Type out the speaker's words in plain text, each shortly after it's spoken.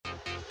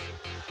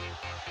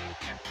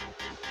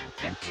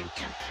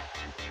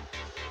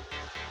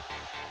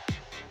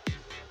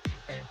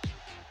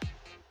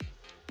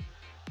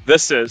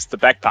This is The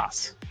Back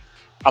Pass,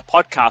 a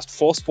podcast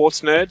for sports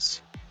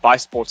nerds by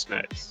sports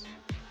nerds.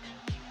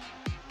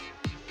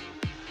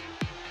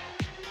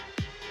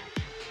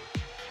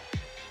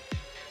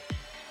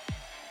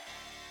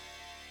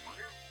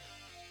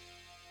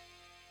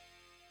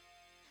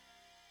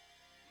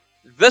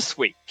 This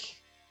week,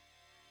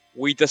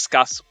 we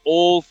discuss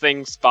all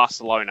things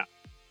Barcelona.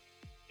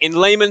 In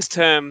layman's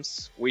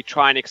terms, we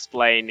try and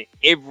explain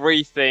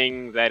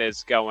everything that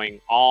is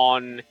going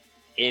on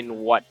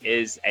in what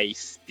is a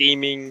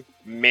steaming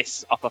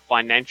mess of a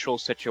financial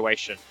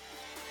situation.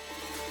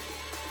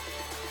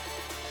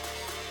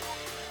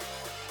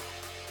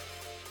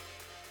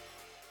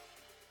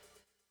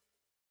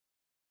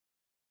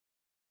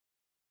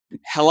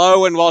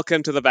 Hello and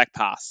welcome to The Back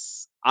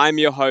Pass. I'm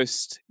your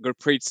host,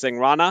 Gurpreet Singh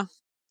Rana,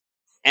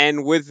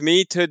 and with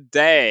me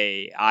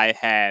today I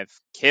have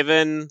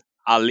Kevin,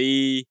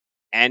 Ali,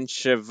 and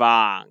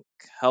Shivank.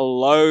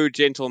 Hello,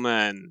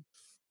 gentlemen.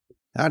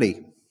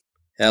 Howdy.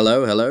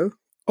 Hello.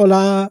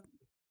 Hola.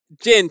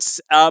 Gents,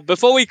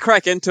 before we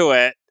crack into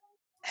it,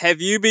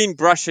 have you been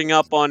brushing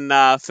up on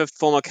fifth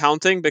form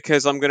accounting?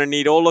 Because I'm going to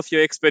need all of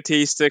your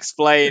expertise to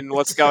explain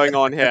what's going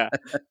on here.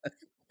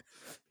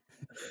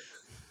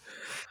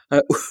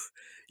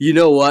 You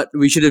know what?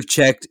 We should have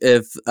checked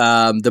if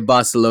the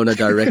Barcelona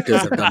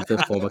directors have done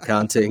fifth form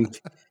accounting.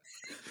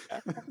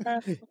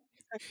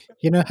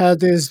 You know how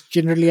there's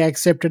generally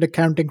accepted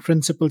accounting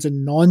principles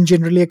and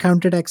non-generally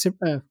accepted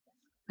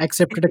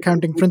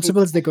accounting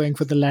principles? They're going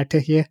for the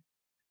latter here.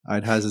 I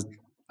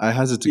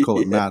hazard to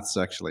call it maths,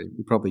 actually.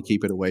 We probably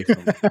keep it away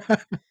from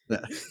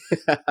that.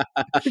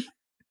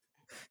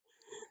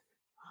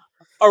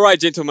 All right,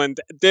 gentlemen,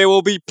 there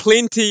will be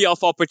plenty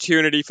of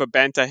opportunity for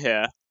banter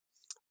here.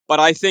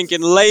 But I think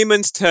in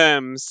layman's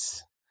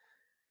terms,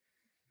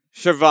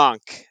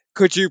 Shivank,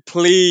 could you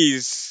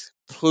please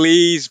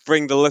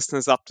bring the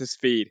listeners up to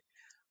speed?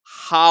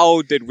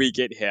 How did we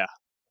get here?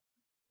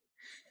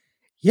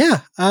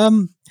 Yeah,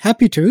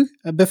 happy to.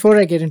 Before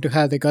I get into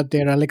how they got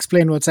there, I'll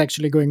explain what's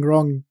actually going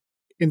wrong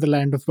in the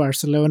land of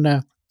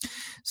Barcelona.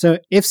 So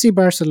FC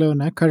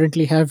Barcelona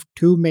currently have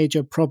two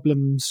major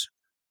problems.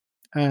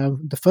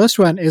 The first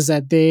one is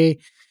that they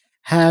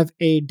have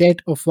a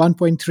debt of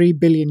 1.3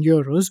 billion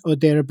euros or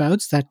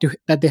thereabouts that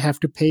they have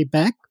to pay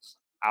back.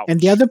 Ouch.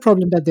 And the other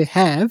problem that they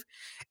have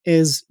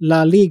is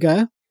La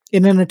Liga,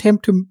 in an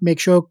attempt to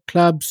make sure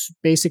clubs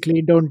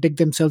basically don't dig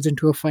themselves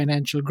into a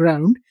financial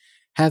ground,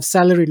 have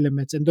salary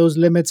limits. And those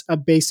limits are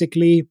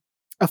basically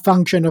a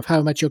function of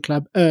how much your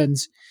club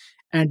earns.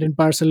 And in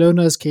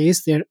Barcelona's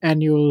case, their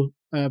annual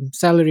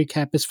salary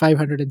cap is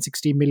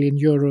 560 million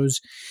euros.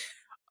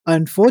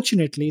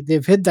 Unfortunately,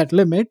 they've hit that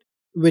limit,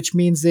 which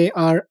means they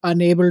are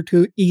unable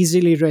to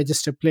easily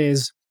register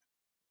players.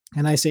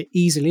 And I say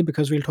easily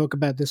because we'll talk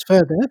about this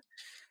further.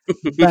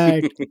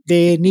 But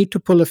they need to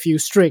pull a few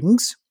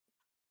strings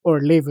or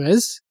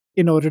levers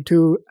in order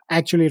to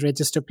actually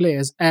register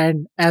players.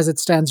 And as it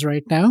stands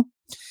right now,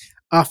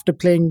 after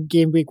playing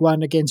game week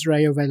 1 against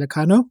Rayo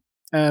Vallecano,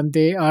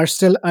 they are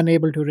still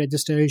unable to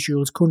register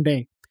Jules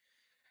Koundé.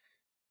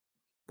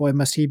 Boy,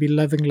 must he be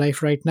loving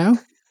life right now.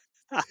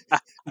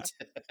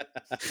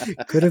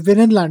 Could have been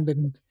in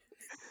London.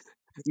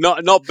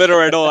 Not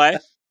bitter at all, eh?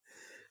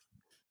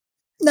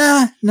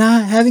 Nah.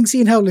 Having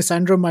seen how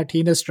Lisandro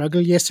Martinez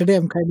struggled yesterday,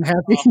 I'm kind of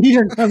happy he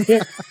didn't come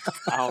here.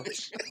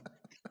 Ouch.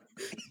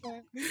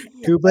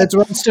 Two birds,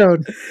 one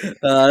stone.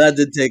 That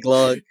didn't take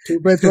long. Two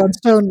birds, one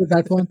stone with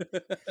that one.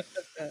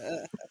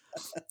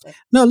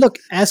 No, look,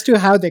 as to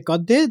how they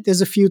got there,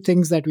 there's a few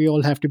things that we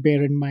all have to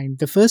bear in mind.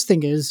 The first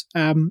thing is,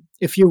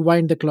 if you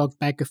wind the clock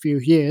back a few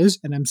years,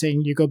 and I'm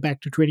saying you go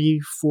back to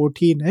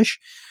 2014-ish,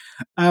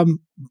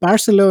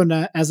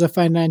 Barcelona as a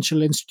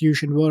financial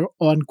institution were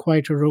on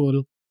quite a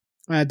roll.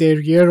 Their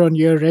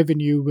year-on-year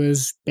revenue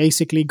was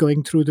basically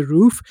going through the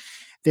roof.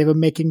 They were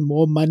making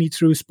more money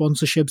through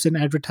sponsorships and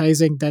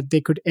advertising that they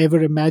could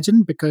ever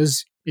imagine,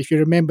 because if you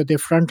remember, their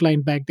front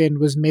line back then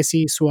was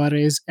Messi,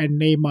 Suarez, and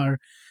Neymar.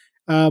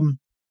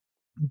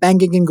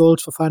 Banging in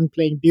goals for fun,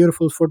 playing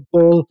beautiful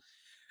football.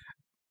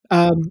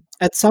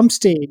 At some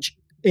stage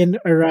in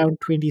around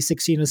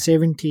 2016 or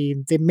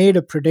 17, they made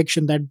a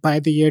prediction that by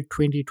the year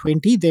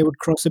 2020, they would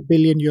cross €1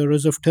 billion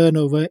of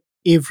turnover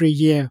every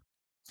year.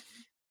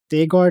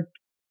 They got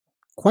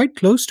quite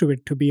close to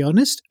it, to be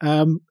honest.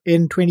 In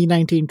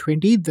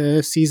 2019-20,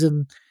 the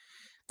season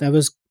that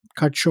was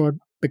cut short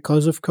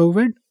because of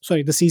COVID,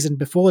 the season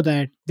before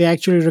that, they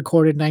actually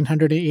recorded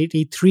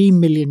 €983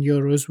 million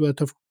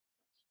worth of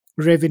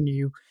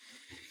revenue.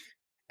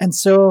 And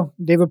so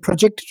they were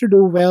projected to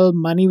do well.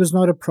 Money was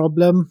not a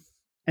problem.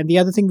 And the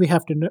other thing we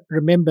have to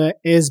remember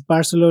is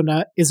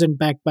Barcelona isn't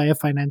backed by a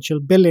financial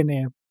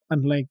billionaire,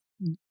 unlike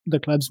the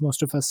clubs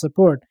most of us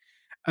support.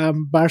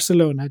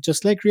 Barcelona,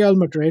 just like Real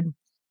Madrid,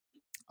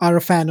 are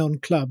a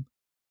fan-owned club.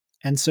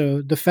 And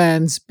so the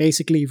fans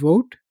basically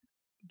vote,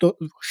 the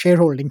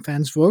shareholding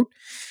fans vote.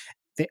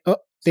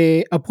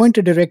 they appoint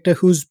a director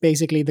who's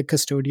basically the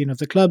custodian of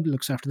the club,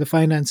 looks after the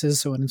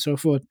finances, so on and so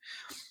forth.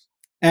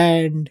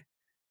 And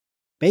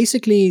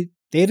basically,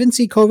 they didn't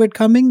see COVID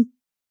coming,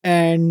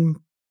 and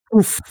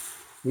poof,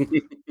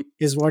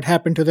 is what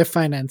happened to their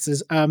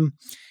finances.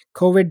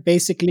 COVID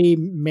basically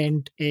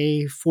meant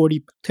a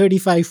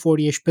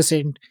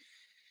 40ish%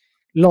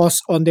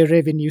 loss on their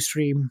revenue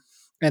stream,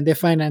 and their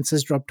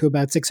finances dropped to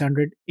about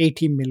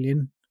 680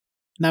 million.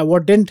 Now,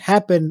 what didn't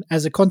happen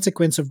as a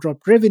consequence of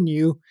dropped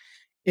revenue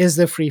is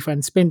the free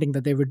fund spending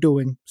that they were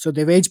doing. So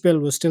their wage bill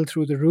was still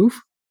through the roof.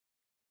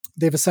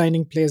 They were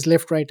signing players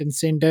left, right, and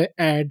center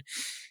at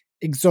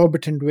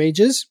exorbitant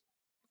wages,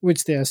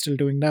 which they are still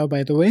doing now,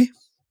 by the way.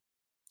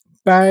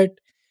 But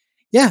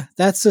yeah,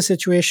 that's the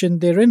situation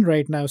they're in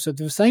right now. So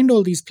they've signed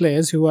all these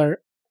players who are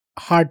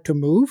hard to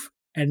move,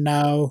 and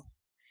now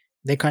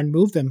they can't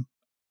move them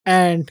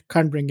and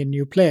can't bring in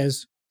new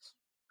players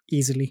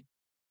easily.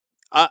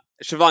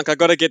 Shivank, I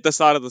got to get this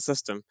out of the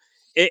system.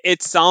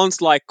 It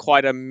sounds like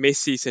quite a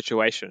messy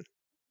situation.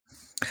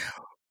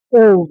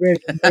 Oh, very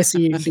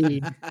messy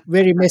indeed.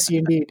 Very messy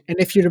indeed. And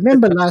if you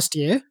remember last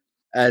year,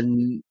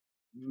 And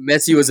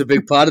Messi was a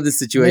big part of the Messi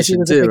situation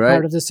was a too, big right?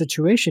 part of the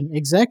situation.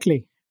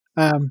 Exactly.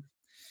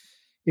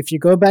 If you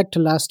go back to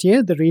last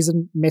year, the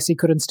reason Messi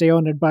couldn't stay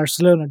on at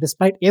Barcelona,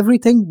 despite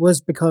everything,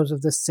 was because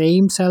of the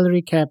same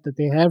salary cap that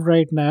they have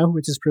right now,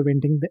 which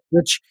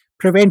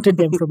prevented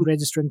them from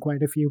registering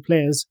quite a few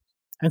players.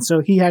 And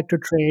so he had to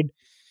trade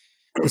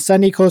the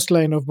sunny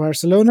coastline of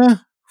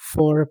Barcelona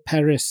for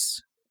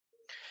Paris.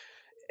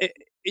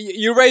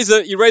 You raise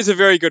a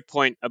very good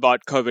point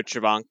about COVID,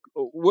 Shivank.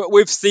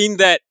 We've seen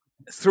that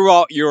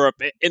throughout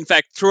Europe, in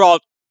fact,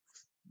 throughout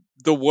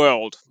the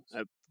world.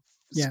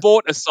 Yeah.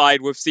 Sport aside,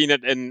 we've seen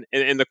it in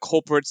the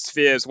corporate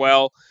sphere as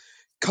well.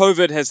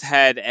 COVID has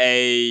had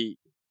a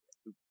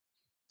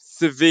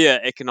severe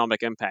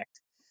economic impact.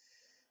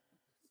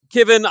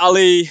 Kevin,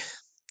 Ali,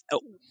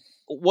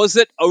 was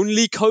it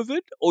only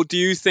COVID, or do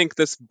you think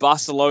this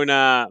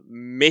Barcelona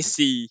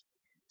Messi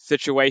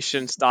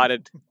situation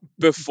started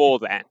before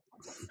that?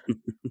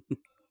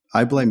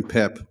 I blame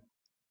Pep.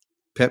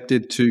 Pep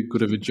did too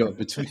good of a job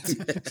between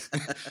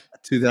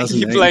 2008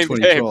 You and blame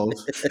Pep. 2012.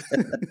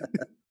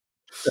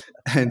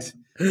 And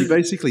he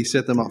basically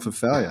set them up for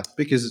failure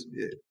because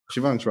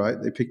Shivank's right.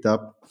 They picked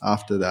up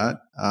after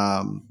that.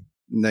 And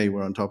they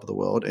were on top of the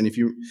world. And if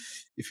you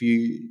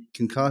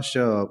can cast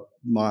your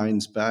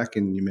minds back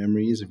in your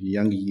memories of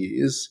your younger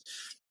years,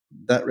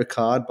 that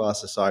Ricard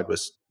Barca side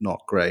was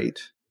not great.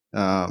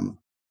 And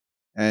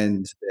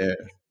their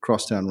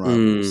crosstown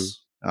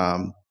rivals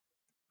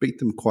beat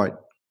them quite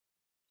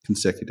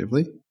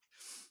consecutively.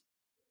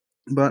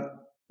 But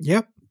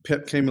Yep.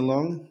 Pep came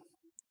along,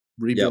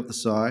 rebuilt the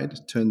side,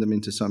 turned them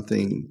into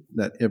something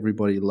that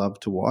everybody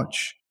loved to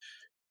watch,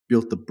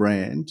 built the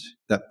brand.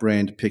 That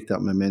brand picked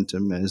up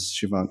momentum, as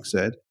Shivank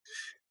said.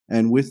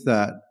 And with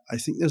that, I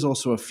think there's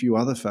also a few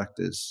other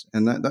factors.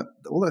 And that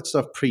all that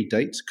stuff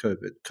predates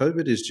COVID.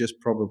 COVID is just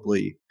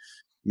probably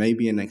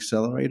maybe an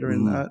accelerator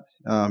in that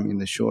in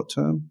the short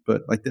term.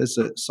 But like there's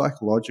a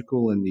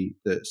psychological and the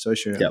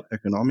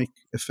socioeconomic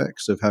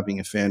effects of having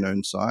a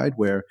fan-owned side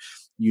where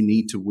you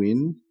need to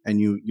win and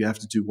you have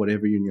to do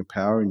whatever in your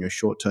power in your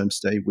short-term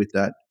stay with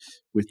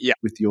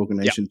the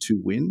organization to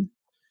win.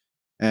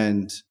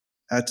 And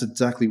that's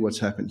exactly what's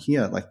happened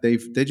here. Like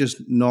they're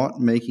just not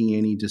making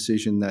any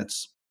decision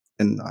that's,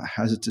 and I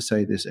hazard to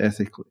say this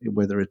ethically,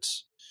 whether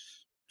it's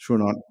true or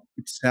not,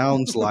 it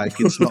sounds like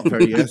it's not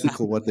very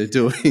ethical what they're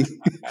doing.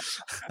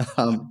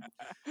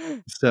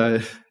 So,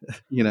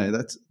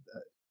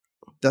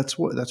 that's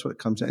what it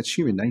comes down. It's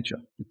human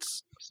nature.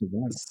 It's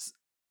survival.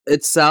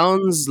 It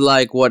sounds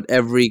like what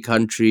every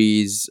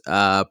country's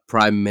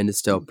prime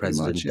minister or Pretty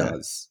president much, yeah.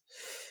 does,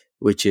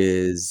 which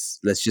is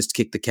let's just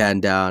kick the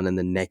can down and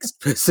the next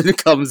person who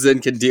comes in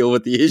can deal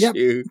with the Yep.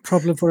 issue.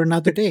 Problem for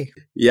another day.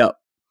 Yep.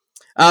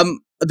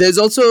 There's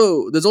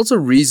also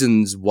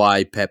reasons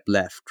why Pep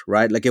left,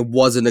 right? Like it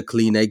wasn't a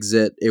clean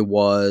exit. It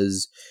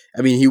was,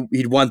 I mean,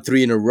 he'd won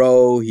 3 in a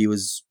row. He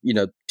was,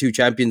 2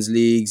 Champions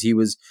Leagues. He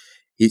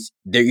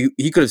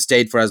could have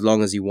stayed for as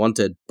long as he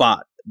wanted,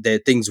 but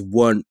things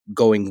weren't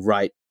going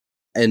right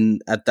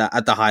and at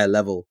the higher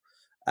level,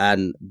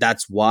 and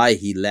that's why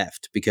he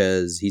left,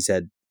 because he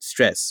said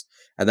stress,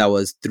 and that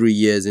was 3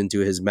 years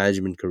into his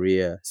management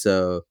career.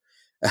 So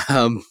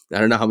I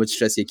don't know how much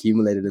stress he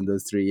accumulated in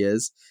those 3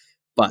 years.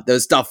 But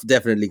there's stuff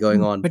definitely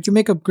going on. But you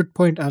make a good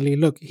point, Ali.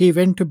 Look, he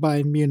went to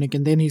Bayern Munich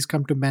and then he's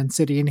come to Man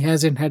City and he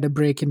hasn't had a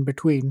break in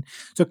between.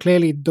 So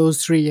clearly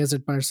those 3 years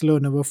at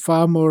Barcelona were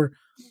far more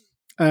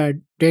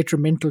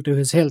detrimental to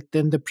his health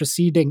than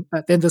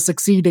the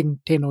succeeding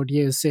 10 odd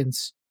years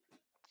since.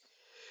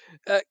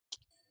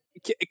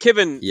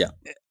 Kevin, Yeah.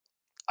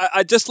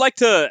 I'd just like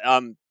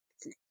to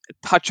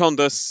touch on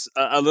this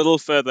a little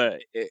further.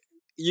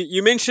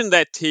 You mentioned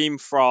that team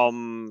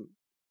from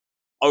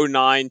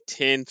 09,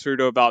 10 through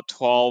to about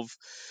 12.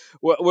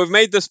 We've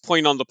made this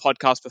point on the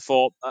podcast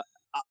before.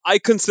 I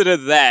consider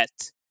that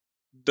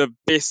the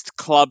best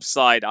club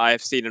side I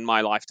have seen in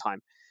my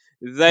lifetime.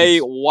 They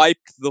Yes.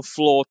 wiped the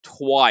floor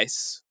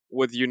twice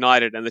with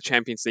United in the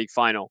Champions League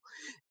final.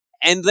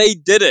 And they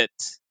did it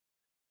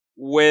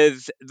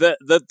with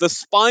the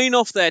spine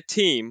of that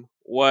team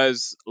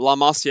was La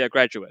Masia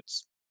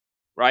graduates,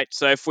 right?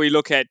 So if we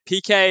look at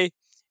PK,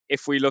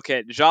 if we look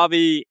at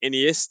Xavi,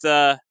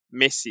 Iniesta,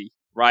 Messi,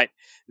 right?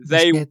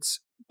 They Busquets.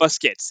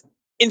 Busquets,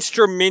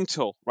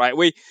 instrumental, right?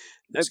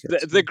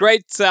 The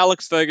great Sir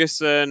Alex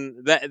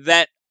Ferguson,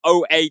 that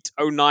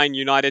 08-09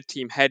 United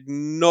team had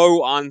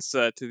no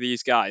answer to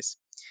these guys.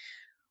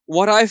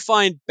 What I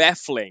find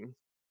baffling,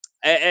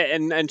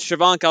 and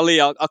Shavank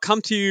Ali, I'll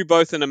come to you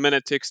both in a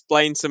minute to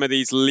explain some of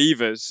these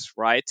levers,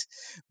 right?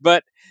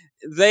 But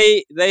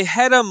they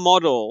had a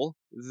model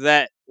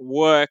that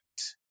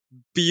worked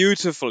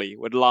beautifully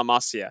with La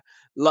Masia.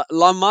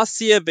 La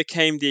Masia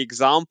became the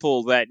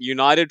example that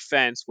United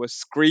fans were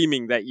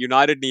screaming that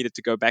United needed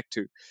to go back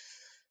to.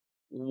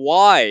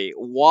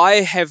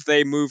 Why have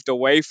they moved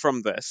away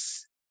from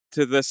this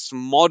to this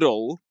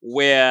model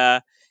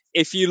where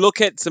if you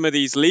look at some of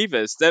these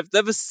levers,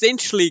 they've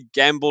essentially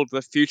gambled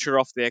the future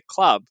of their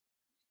club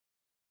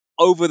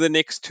over the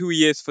next 2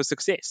 years for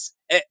success,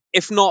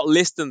 if not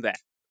less than that.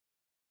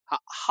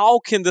 How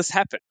can this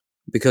happen?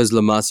 Because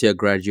La Masia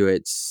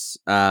graduates,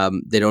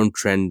 they don't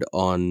trend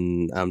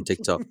on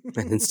TikTok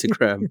and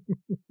Instagram.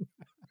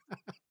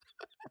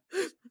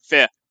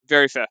 Fair,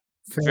 very fair,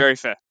 Fair. very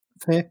fair.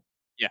 Fair.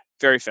 Yeah,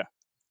 very fair.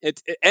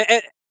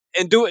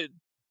 And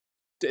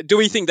do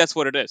we think that's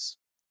what it is?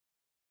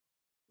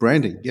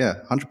 Branding, yeah,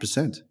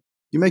 100%.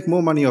 You make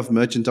more money off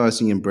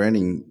merchandising and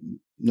branding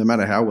no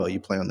matter how well you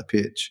play on the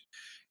pitch.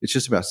 It's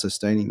just about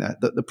sustaining that.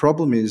 The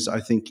problem is,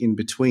 I think, in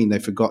between, they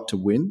forgot to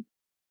win.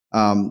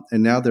 And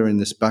now they're in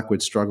this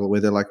backward struggle where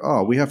they're like,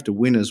 oh, we have to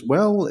win as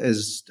well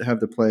as to have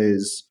the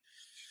players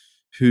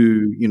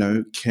who,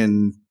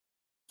 can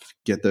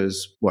get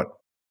those,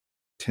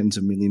 tens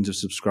of millions of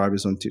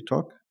subscribers on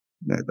TikTok.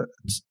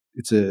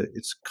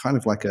 It's kind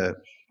of like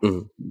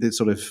they're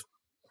sort of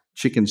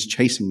chickens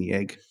chasing the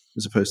egg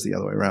as opposed to the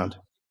other way around.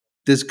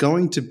 There's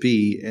going to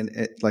be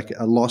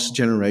a lost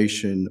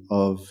generation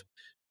of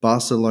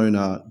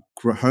Barcelona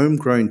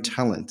homegrown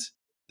talent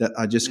that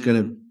are just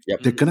going to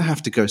they're going to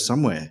have to go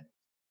somewhere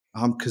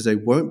because they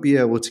won't be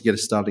able to get a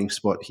starting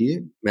spot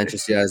here.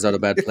 Manchester is not a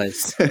bad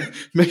place.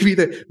 maybe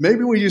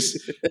we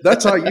just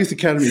that's our youth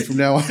academy from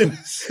now on.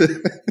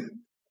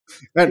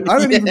 And I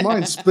don't even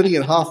mind splitting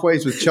it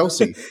halfways with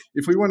Chelsea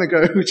if we want to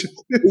go.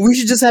 We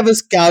should just have a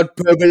scout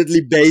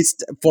permanently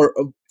based for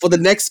the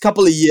next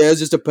couple of years,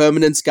 just a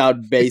permanent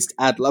scout based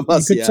at La You could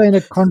Masia. sign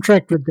a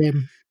contract with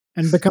them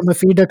and become a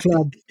feeder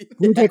club.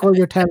 We'll take all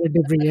your talent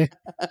every year.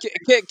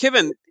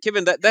 Kevin,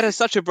 that is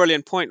such a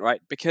brilliant point,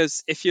 right?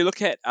 Because if you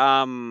look at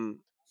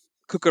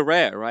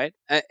Cucurella, right?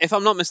 If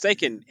I'm not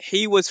mistaken,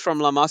 he was from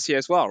La Masia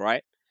as well,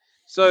 right?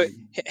 So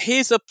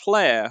here's a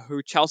player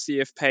who Chelsea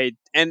have paid,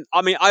 and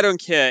I mean, I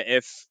don't care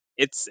if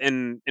it's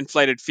an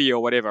inflated fee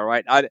or whatever,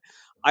 right? I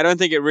don't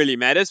think it really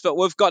matters, but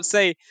we've got,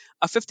 say,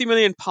 a £50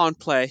 million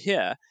player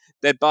here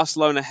that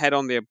Barcelona had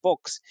on their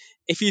books.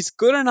 If he's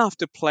good enough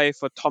to play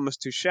for Thomas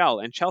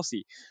Tuchel and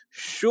Chelsea,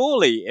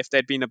 surely if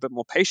they'd been a bit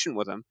more patient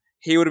with him,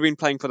 he would have been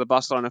playing for the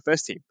Barcelona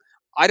first team.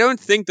 I don't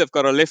think they've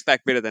got a left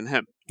back better than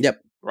him.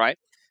 Yep. Right?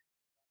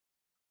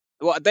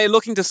 Well, they're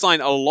looking to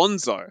sign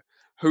Alonso,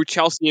 who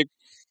Chelsea.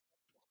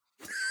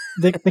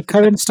 The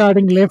current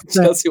starting left back.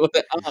 Chelsea, what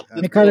they are.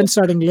 The current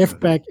starting left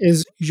back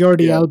is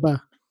Jordi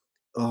Alba.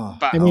 Oh,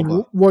 But- I mean,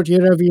 Alba. what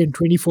year are we in?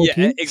 2014.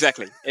 Yeah,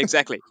 exactly.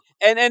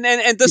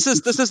 And this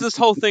is this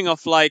whole thing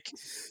of like,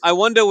 I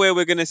wonder where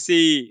we're going to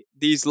see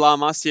these La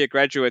Masia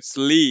graduates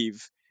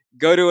leave,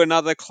 go to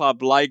another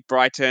club like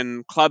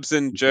Brighton, clubs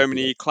in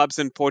Germany, clubs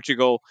in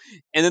Portugal,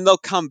 and then they'll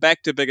come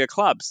back to bigger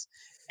clubs.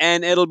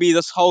 And it'll be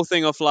this whole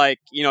thing of like,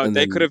 And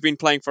they then- could have been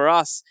playing for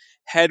us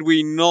had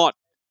we not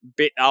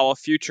bet our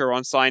future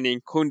on signing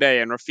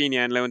Koundé and Rafinha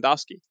and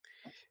Lewandowski.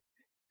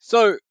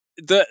 So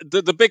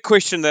the big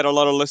question that a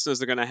lot of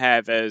listeners are going to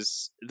have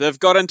is they've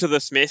got into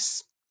this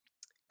mess,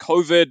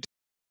 COVID,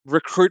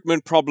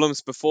 recruitment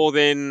problems before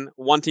then,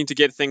 wanting to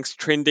get things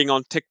trending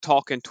on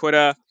TikTok and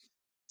Twitter,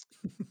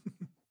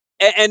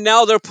 and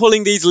now they're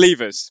pulling these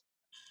levers.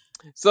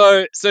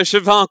 So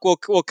Shivank,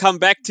 we'll come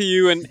back to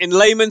you in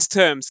layman's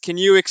terms. Can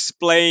you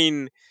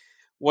explain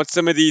what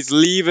some of these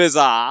levers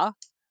are?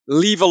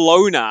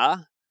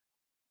 Leverlona.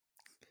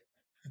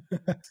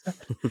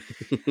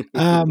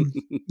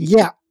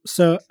 Yeah,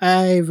 so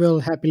I will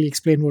happily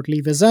explain what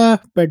levers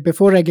are, but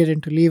before I get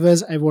into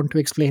levers, I want to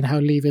explain how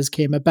levers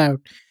came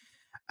about.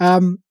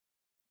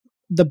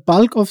 The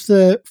bulk of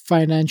the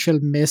financial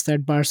mess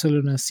that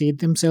Barcelona see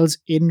themselves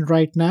in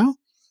right now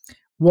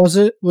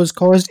was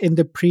caused in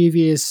the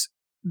previous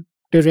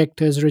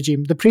director's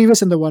regime, the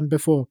previous and the one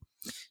before.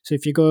 So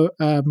if you go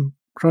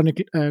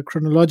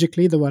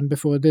chronologically, the one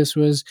before this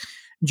was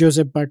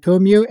Josep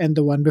Bartomeu, and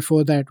the one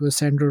before that was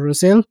Sandro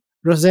Rosell.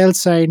 Rosell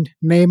signed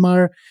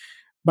Neymar.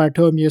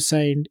 Bartomeu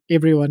signed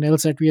everyone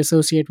else that we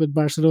associate with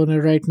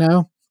Barcelona right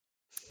now,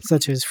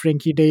 such as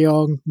Frenkie de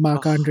Jong,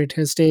 Marc-Andre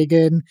ter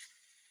Stegen,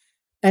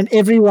 and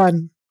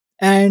everyone.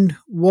 And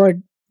what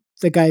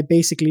the guy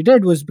basically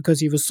did was, because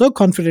he was so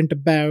confident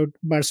about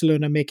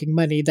Barcelona making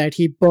money, that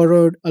he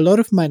borrowed a lot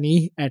of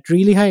money at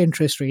really high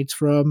interest rates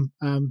from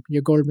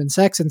your Goldman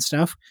Sachs and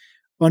stuff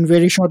on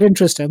very short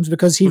interest terms,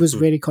 because he was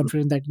very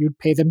confident that you'd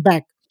pay them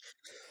back.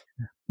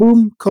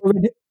 Boom,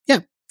 COVID. Yeah,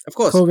 Of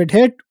course. COVID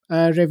hit,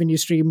 revenue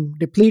stream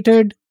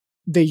depleted.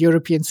 The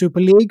European Super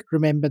League,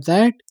 remember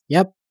that?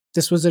 Yep,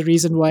 this was the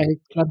reason why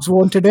clubs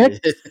wanted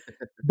it.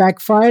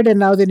 Backfired, and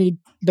now they need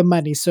the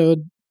money. So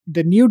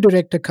the new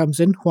director comes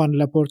in, Juan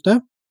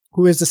Laporta,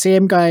 who is the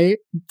same guy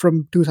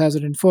from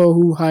 2004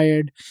 who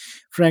hired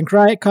Frank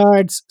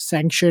Rijkaard,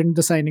 sanctioned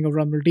the signing of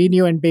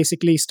Ronaldinho, and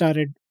basically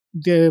started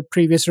the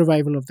previous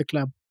revival of the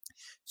club.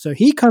 So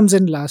he comes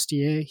in last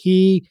year.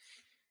 He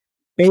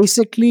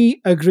basically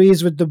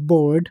agrees with the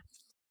board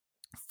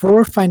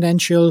for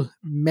financial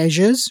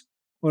measures,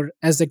 or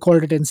as they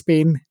called it in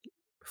Spain,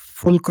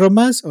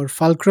 fulcrumas or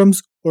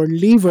fulcrums or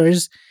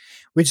levers,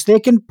 which they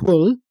can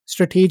pull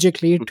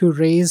strategically to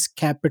raise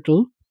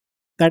capital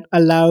that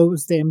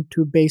allows them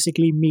to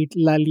basically meet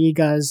La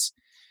Liga's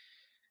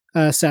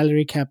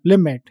salary cap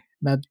limit.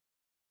 Now,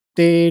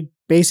 they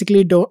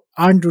basically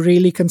aren't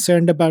really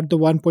concerned about the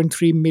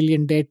 1.3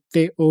 million debt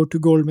they owe to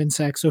Goldman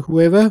Sachs or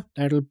whoever.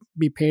 That'll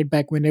be paid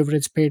back whenever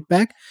it's paid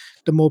back.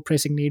 The more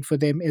pressing need for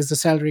them is the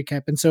salary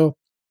cap. And so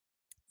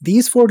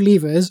these four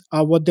levers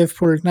are what they've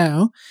pulled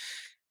now,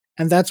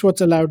 and that's what's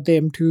allowed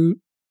them to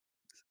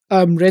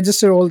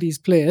register all these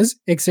players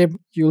except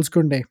Jules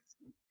Koundé.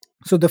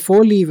 So the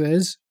four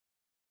levers,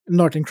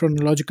 not in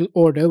chronological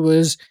order,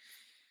 was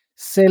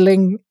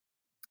selling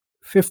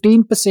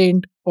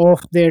 15%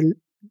 of their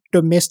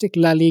domestic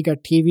La Liga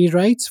TV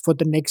rights for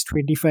the next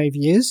 25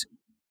 years.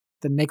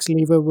 The next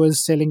lever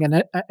was selling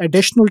an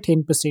additional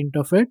 10%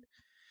 of it.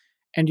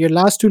 And your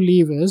last two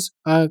levers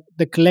are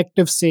the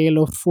collective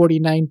sale of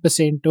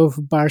 49% of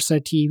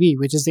Barça TV,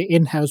 which is the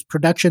in-house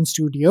production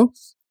studio,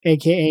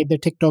 aka the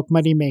TikTok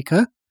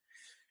moneymaker,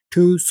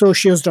 to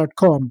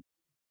socios.com.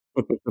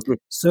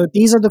 So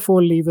these are the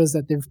four levers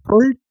that they've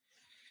pulled.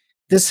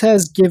 This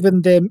has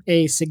given them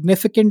a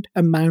significant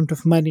amount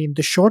of money in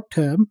the short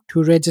term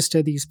to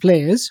register these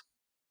players.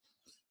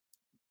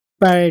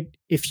 But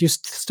if you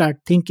start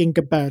thinking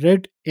about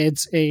it,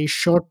 it's a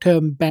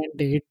short-term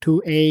band-aid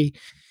to a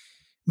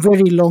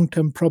very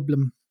long-term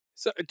problem.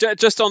 So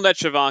just on that,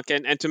 Shivank,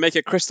 and to make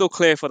it crystal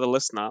clear for the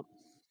listener,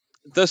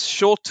 this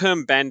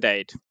short-term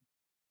band-aid,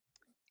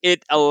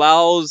 it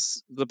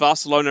allows the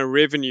Barcelona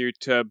revenue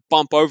to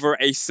bump over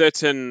a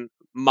certain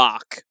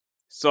mark.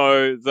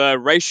 So the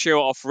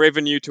ratio of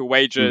revenue to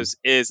wages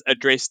is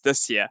addressed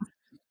this year.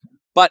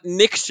 But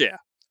next year,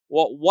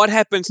 what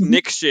happens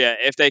next year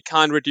if they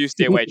can't reduce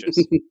their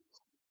wages?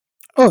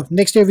 Oh,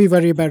 next year we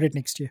worry about it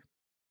next year.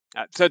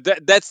 So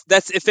that's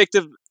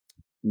effective.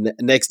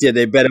 Next year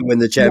they better win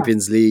the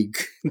Champions League,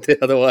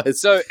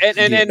 otherwise. So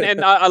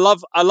and I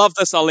love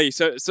this, Ali.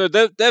 So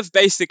they've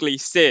basically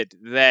said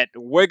that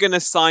we're gonna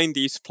sign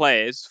these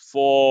players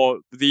for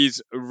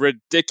these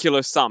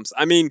ridiculous sums.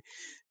 I mean,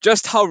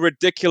 just how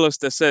ridiculous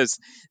this is.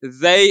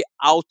 They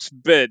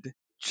outbid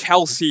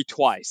Chelsea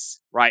twice,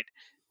 right?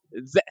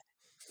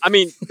 I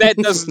mean, that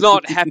does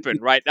not happen,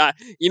 right?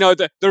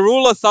 The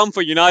rule of thumb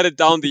for United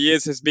down the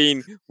years has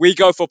been we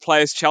go for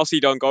players Chelsea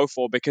don't go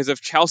for, because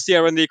if Chelsea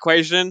are in the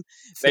equation,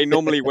 they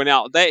normally win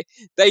out. They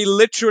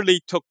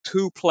literally took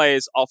two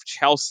players off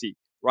Chelsea,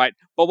 right?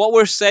 But what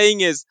we're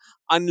saying is,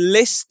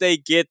 unless they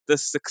get the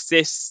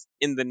success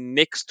in the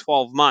next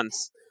 12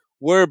 months,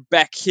 we're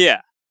back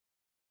here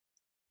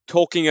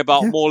talking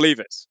about more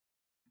levers.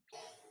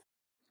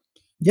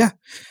 Yeah.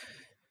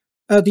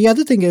 The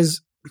other thing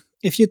is,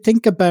 if you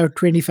think about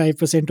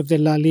 25% of the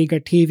La Liga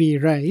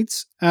TV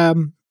rights,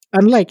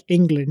 unlike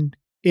England,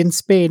 in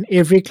Spain,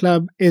 every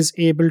club is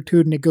able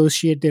to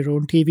negotiate their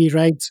own TV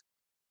rights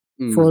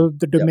for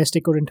the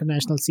domestic or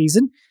international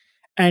season.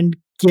 And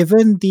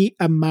given the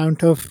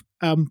amount of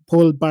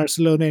pull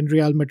Barcelona and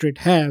Real Madrid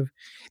have,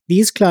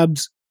 these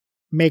clubs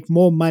make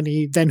more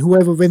money than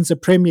whoever wins the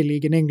Premier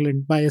League in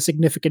England by a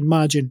significant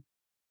margin.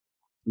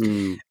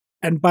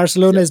 And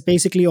Barcelona has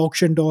basically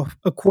auctioned off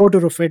a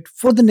quarter of it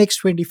for the next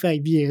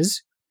 25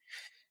 years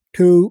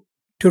to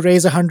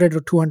raise 100 or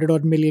 200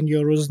 odd million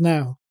euros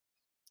now.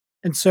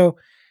 And so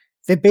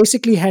they're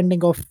basically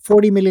handing off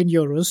 40 million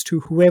euros to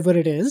whoever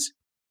it is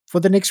for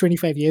the next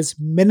 25 years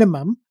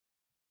minimum.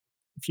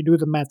 If you do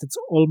the math, it's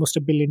almost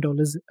 $1 billion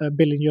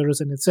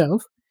euros in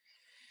itself,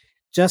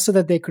 just so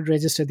that they could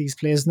register these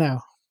players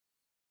now.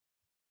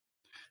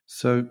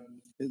 So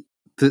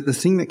the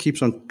thing that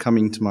keeps on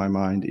coming to my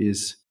mind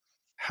is,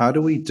 how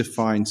do we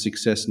define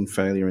success and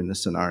failure in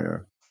this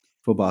scenario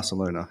for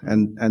Barcelona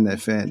and their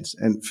fans?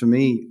 And for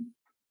me,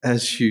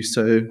 as you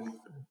so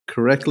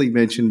correctly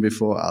mentioned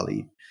before,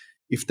 Ali,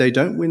 if they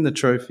don't win the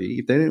trophy,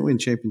 if they don't win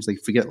Champions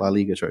League, forget La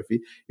Liga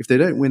trophy, if they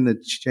don't win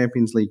the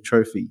Champions League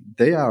trophy,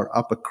 they are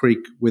up a creek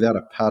without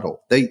a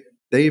paddle.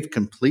 They've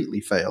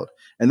completely failed.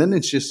 And then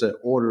it's just an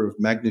order of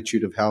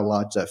magnitude of how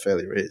large that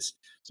failure is.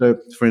 So,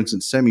 for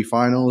instance,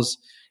 semi-finals,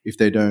 if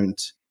they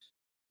don't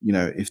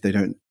if they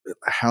don't,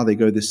 how they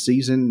go this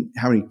season,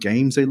 how many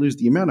games they lose,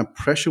 the amount of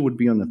pressure would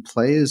be on the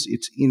players.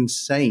 It's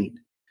insane.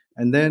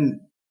 And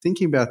then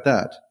thinking about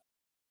that,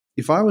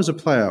 if I was a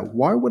player,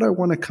 why would I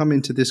want to come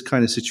into this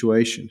kind of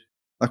situation?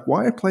 Like,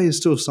 why are players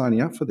still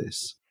signing up for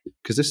this?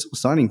 Because they're still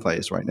signing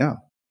players right now.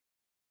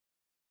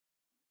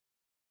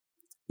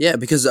 Yeah,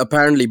 because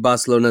apparently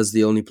Barcelona is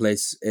the only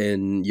place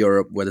in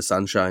Europe where the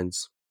sun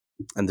shines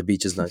and the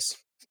beach is nice.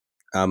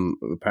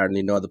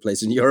 Apparently no other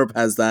place in Europe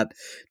has that.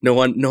 No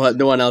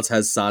one else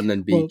has sun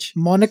and Well, beach.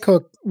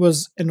 Monaco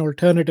was an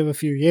alternative a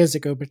few years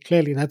ago, but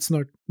clearly that's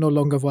no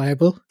longer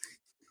viable.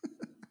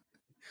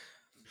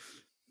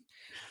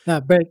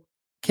 But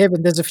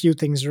Kevin, there's a few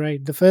things,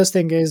 right? The first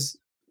thing is,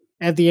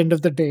 at the end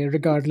of the day,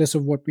 regardless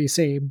of what we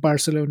say,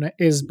 Barcelona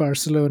is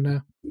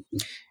Barcelona.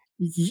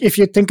 If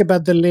you think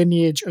about the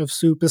lineage of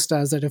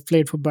superstars that have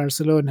played for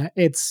Barcelona,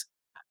 it's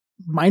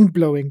mind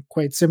blowing,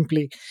 quite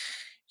simply.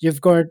 You've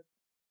got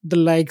the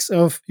likes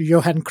of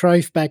Johan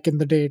Cruyff back in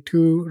the day,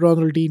 to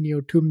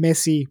Ronaldinho, to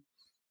Messi.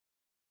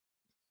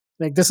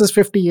 Like, this is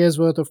 50 years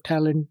worth of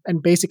talent,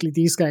 and basically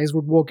these guys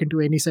would walk into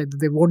any side that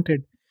they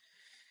wanted.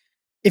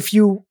 If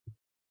you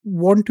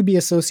want to be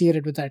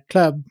associated with that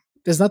club,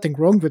 there's nothing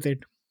wrong with it.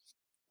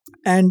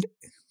 And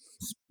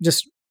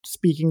just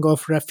speaking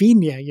of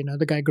Rafinha,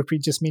 the guy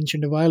Gurpreet just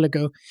mentioned a while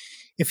ago,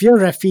 if you're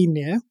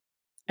Rafinha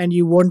and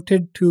you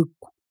wanted to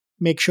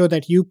make sure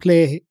that you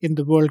play in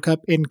the World Cup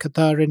in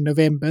Qatar in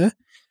November,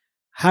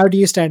 how do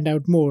you stand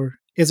out more?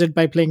 Is it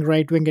by playing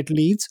right wing at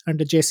Leeds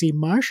under Jesse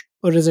Marsh,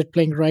 or is it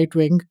playing right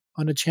wing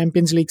on a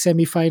Champions League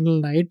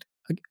semi-final night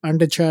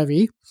under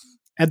Xavi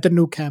at the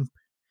Nou Camp?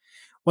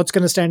 What's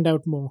going to stand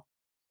out more?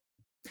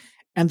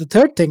 And the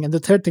third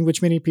thing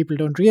which many people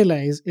don't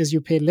realize, is you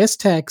pay less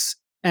tax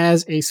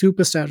as a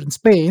superstar in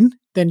Spain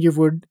than you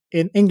would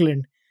in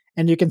England.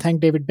 And you can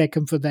thank David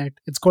Beckham for that.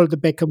 It's called the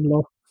Beckham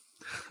Law.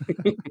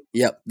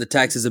 Yep, the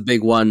tax is a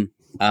big one.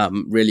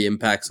 Really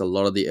impacts a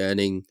lot of the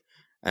earning,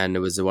 and it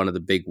was one of the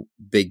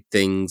big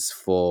things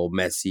for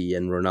Messi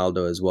and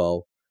Ronaldo as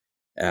well,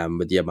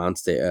 with the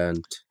amounts they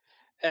earned.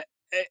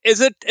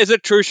 Is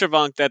it true,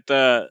 Shivank, that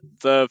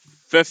the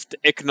fifth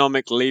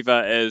economic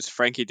lever is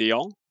Frankie de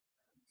Jong?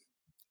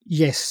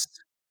 Yes.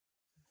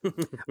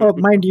 Oh,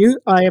 mind you,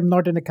 I am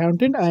not an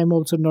accountant. I am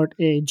also not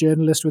a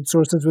journalist with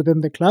sources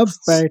within the club.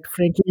 But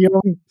Frankie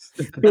Young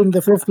being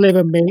the fifth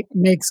lever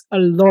makes a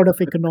lot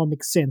of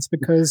economic sense,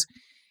 because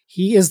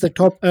he is the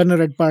top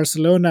earner at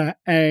Barcelona.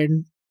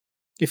 And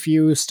if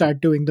you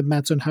start doing the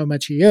maths on how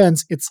much he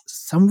earns, it's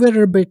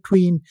somewhere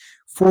between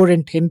 4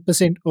 and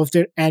 10% of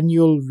their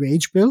annual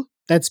wage bill.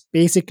 That's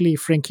basically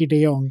Frankie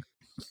de Jong.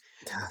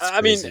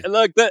 I mean,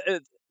 look,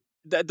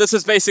 this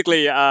is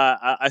basically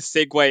a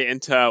segue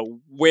into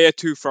where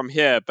to from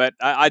here. But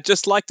I'd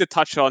just like to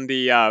touch on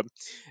the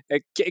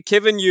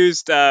Kevin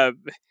used.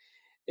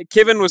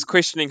 Kevin was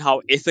questioning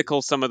how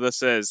ethical some of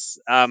this is.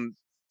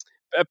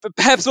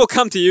 Perhaps we'll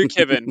come to you,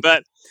 Kevin.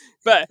 But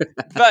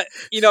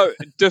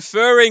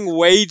deferring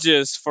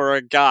wages for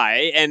a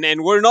guy,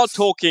 and we're not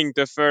talking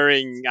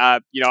deferring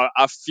a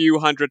few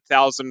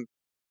 £100,000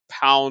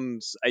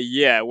 a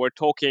year. We're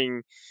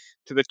talking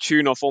to the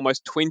tune of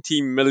almost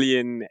 20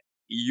 million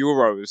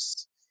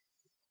euros.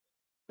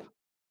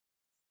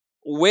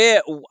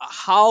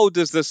 How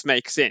does this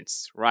make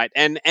sense, right?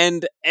 And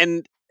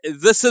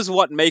this is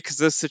what makes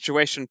this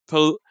situation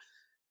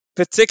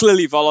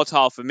particularly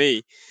volatile for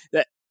me.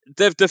 That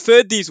they've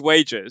deferred these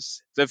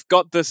wages, they've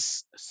got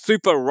this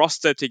super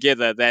roster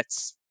together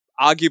that's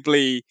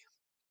arguably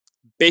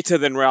better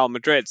than Real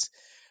Madrid's,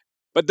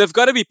 but they've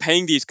got to be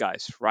paying these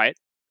guys, right?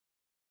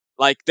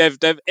 Like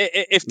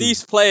if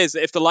these players,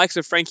 if the likes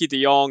of Frankie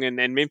de Jong and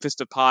Memphis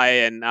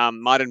Depay and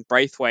Martin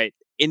Braithwaite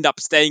end up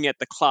staying at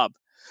the club,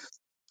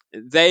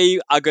 they're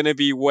going to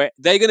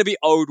be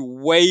owed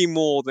way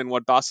more than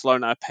what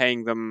Barcelona are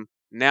paying them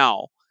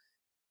now.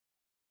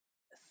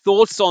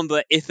 Thoughts on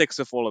the ethics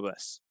of all of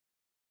this?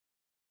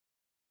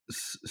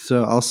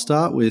 So I'll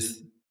start with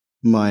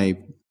my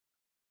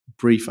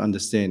brief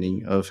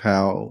understanding of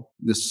how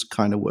this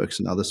kind of works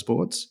in other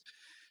sports.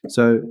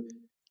 So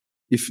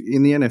if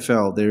in the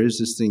NFL, there is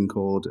this thing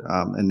called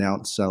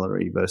announced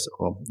salary versus,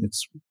 or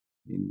it's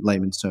in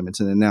layman's term,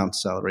 it's an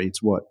announced salary.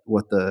 It's what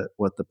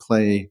the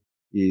play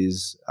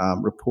is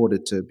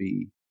reported to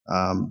be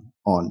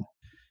on,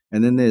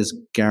 and then there's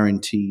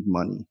guaranteed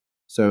money.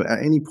 So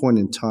at any point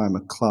in time,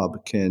 a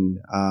club can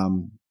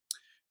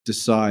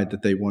decide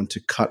that they want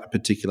to cut a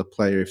particular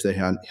player if they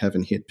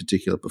haven't hit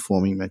particular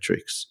performing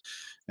metrics,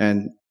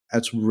 and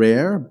that's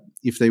rare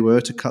if they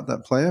were to cut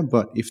that player.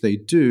 But if they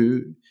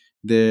do,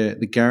 the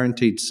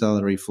guaranteed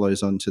salary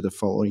flows on to the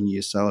following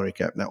year's salary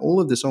cap. Now,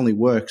 all of this only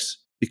works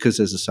because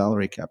there's a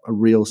salary cap, a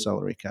real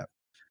salary cap.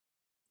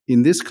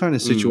 In this kind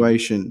of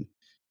situation,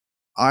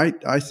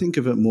 I think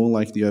of it more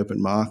like the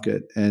open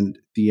market and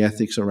the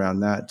ethics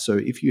around that. So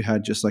if you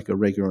had just like a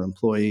regular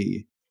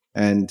employee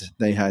and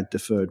they had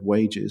deferred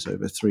wages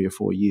over 3 or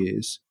 4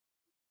 years,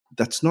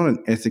 that's not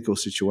an ethical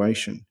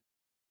situation,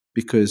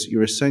 because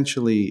you're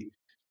essentially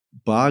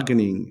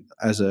bargaining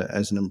as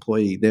an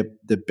employee.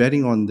 They're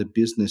betting on the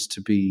business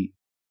to be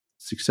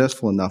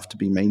successful enough to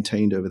be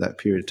maintained over that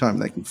period of time.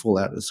 They can fall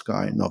out of the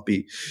sky and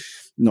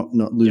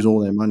not lose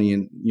all their money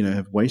and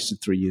have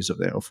wasted 3 years of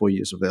their or 4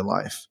 years of their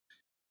life.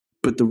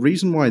 But the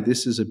reason why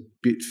this is a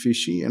bit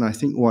fishy, and I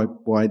think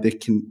why they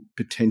can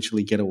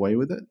potentially get away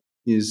with it,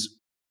 is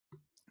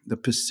the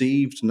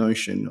perceived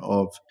notion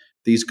of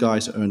these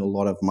guys earn a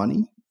lot of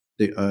money,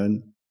 they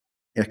earn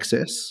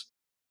excess,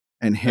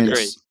 and hence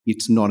Agreed.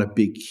 it's not a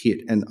big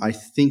hit. And I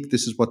think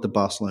this is what the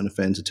Barcelona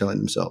fans are telling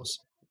themselves.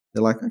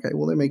 They're like, okay,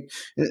 well,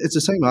 it's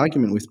the same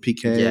argument with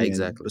Piqué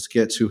and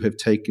Busquets, who have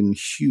taken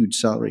huge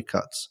salary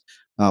cuts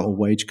or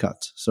wage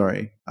cuts,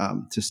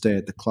 to stay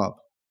at the club.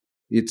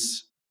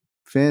 It's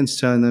fans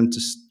telling them to,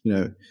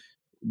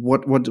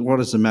 what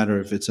does it matter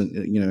if it's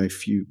a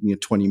few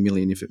 20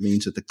 million if it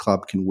means that the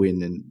club can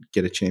win and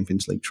get a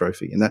Champions League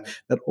trophy. And that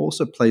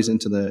also plays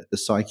into the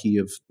psyche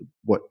of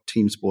what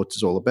team sports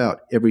is all about.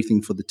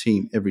 Everything for the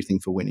team,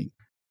 everything for winning.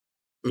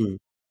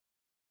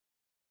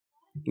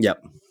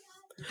 Yep.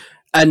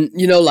 And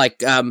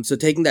so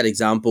taking that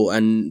example,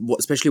 and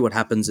especially what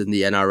happens in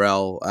the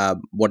NRL,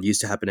 what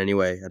used to happen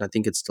anyway, and I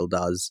think it still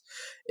does,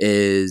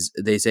 is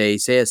they say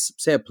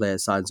a player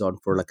signs on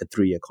for like a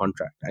 3-year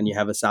contract, and you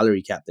have a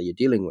salary cap that you're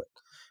dealing with.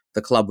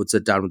 The club would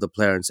sit down with the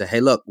player and say, "Hey,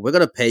 look, we're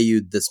going to pay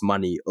you this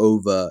money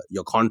over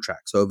your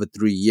contract, so over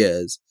 3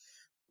 years,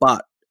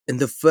 but in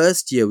the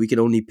first year we can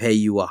only pay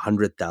you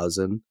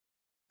 100,000,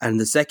 and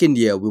the second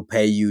year we'll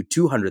pay you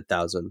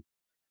 200,000."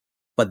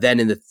 But then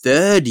in the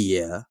third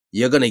year,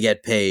 you're going to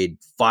get paid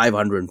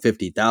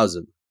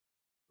 550,000,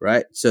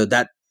 right? So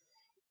that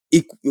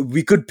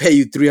we could pay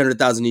you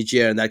 300,000 each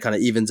year, and that kind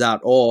of evens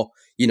out. Or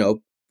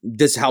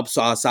this helps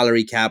our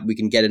salary cap. We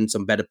can get in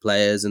some better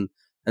players and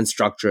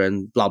structure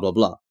and blah blah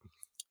blah.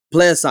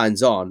 Player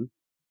signs on.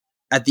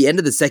 At the end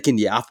of the second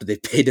year, after they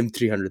paid him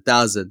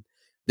 300,000,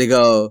 they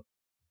go,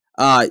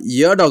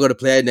 "You're not going to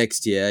play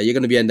next year. You're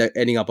going to be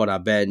ending up on our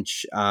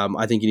bench.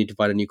 I think you need to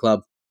find a new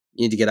club.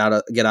 You need to get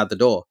out the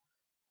door."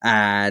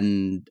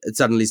 And it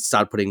suddenly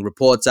started putting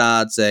reports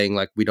out saying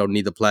like, we don't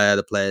need the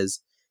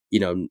player's,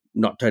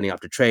 not turning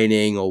up to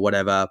training or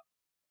whatever.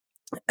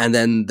 And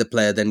then the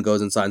player then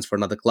goes and signs for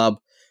another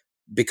club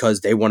because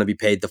they want to be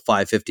paid the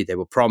 550 they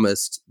were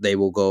promised. They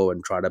will go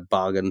and try to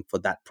bargain for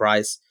that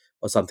price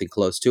or something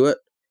close to it,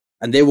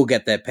 and they will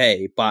get their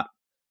pay. But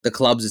the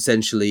club's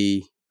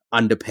essentially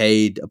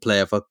underpaid a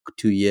player for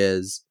 2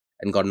 years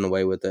and gotten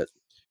away with it.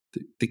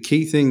 The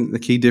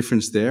key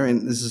difference there,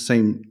 and this is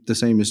the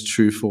same is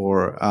true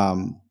for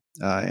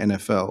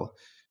NFL.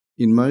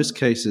 In most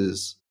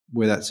cases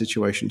where that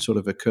situation sort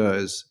of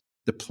occurs,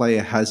 the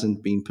player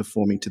hasn't been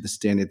performing to the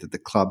standard that the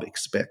club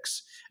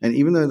expects. And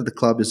even though the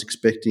club is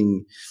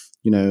expecting,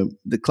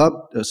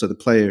 the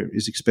player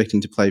is expecting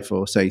to play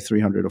for, say,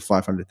 300 or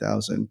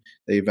 500,000,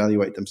 they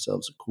evaluate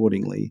themselves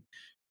accordingly.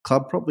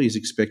 Club probably is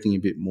expecting a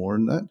bit more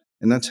than that.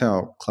 And that's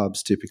how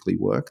clubs typically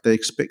work. They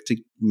expect to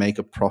make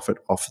a profit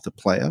off the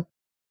player.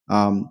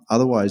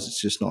 Otherwise,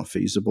 it's just not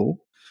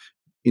feasible.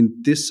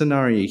 In this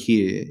scenario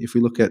here, if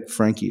we look at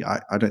Frankie,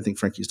 I don't think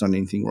Frankie's done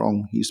anything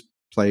wrong. He's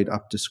played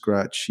up to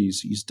scratch.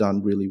 He's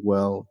done really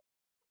well.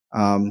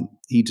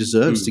 He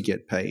deserves to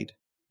get paid.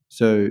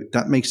 So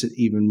that makes it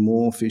even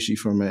more fishy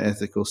from an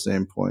ethical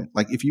standpoint.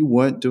 Like if you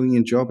weren't doing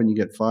your job and you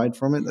get fired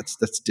from it,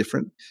 that's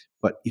different.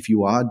 But if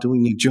you are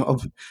doing your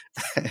job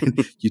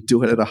and you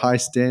do it at a high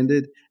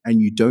standard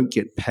and you don't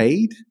get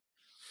paid,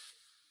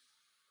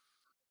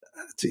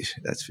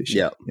 that's fishy.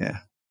 Yeah.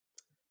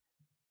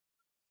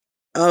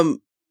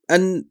 And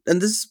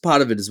this is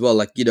part of it as well.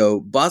 Like,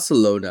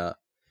 Barcelona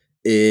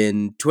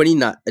in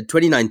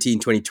 2019,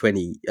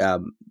 2020,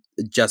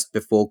 just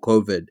before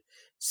COVID,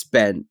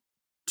 spent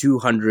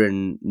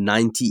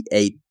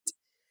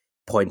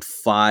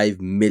 298.5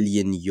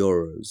 million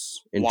euros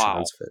in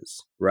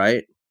transfers,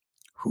 right?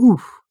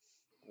 Whew.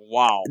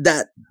 Wow.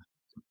 That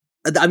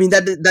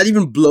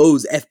even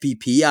blows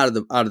FPP out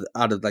of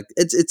like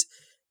it's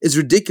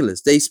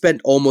ridiculous. They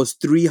spent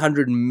almost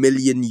 300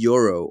 million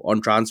euro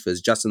on transfers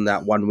just in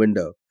that one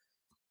window.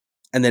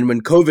 And then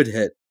when COVID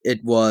hit,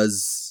 it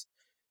was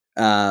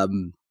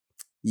things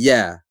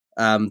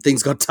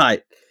got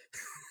tight.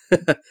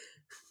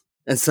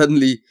 And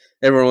suddenly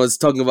everyone was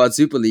talking about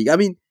Super League. I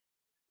mean,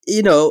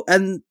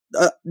 and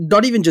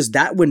not even just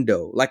that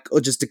window, like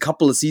just a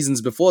couple of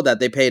seasons before that,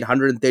 they paid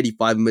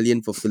 135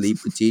 million for Philippe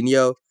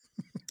Coutinho.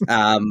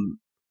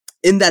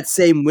 In that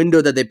same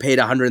window that they paid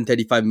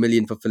 135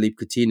 million for Philippe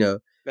Coutinho,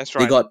 that's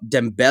right, they got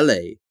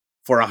Dembele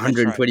for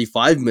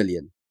 125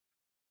 million.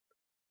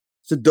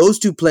 So those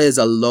two players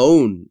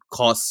alone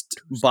cost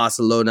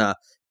Barcelona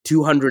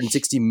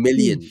 260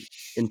 million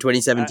in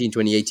 2017,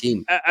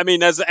 2018. I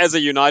mean, as a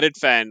United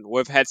fan,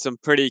 we've had some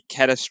pretty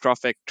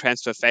catastrophic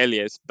transfer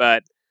failures,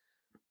 but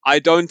I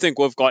don't think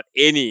we've got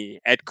any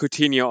at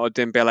Coutinho or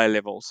Dembele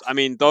levels. I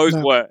mean, those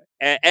were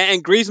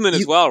and Griezmann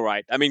as well,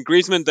 right? I mean,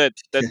 Griezmann that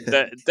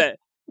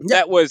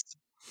was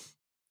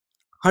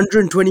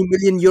 120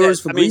 million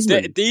euros for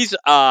Griezmann. These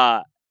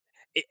are,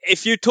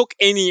 if you took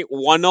any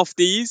one of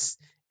these,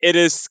 it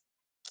is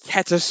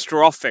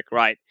catastrophic,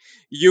 right?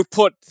 You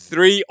put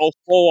 3 or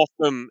 4 of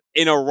them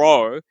in a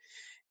row,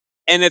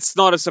 and it's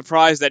not a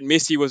surprise that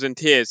Messi was in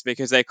tears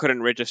because they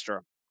couldn't register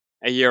him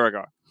a year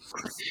ago.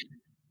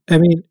 I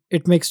mean,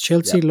 it makes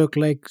Chelsea Yeah. look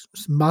like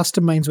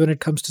masterminds when it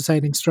comes to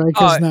signing Oh,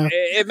 strikers now.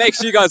 it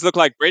makes you guys look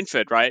like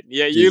Brentford, right?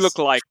 Yeah, you Jeez.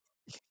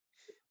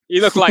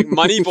 look like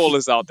money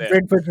ballers out there.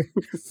 Brentford,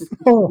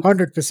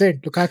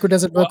 100%. Lukaku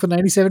doesn't work for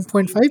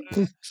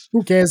 97.5.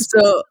 Who cares?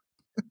 So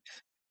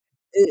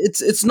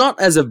it's not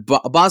as if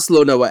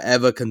Barcelona were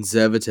ever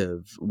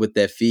conservative with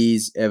their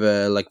fees,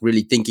 ever like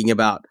really thinking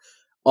about,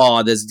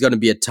 oh, there's going to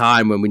be a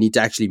time when we need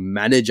to actually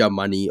manage our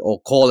money or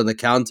call an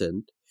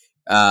accountant.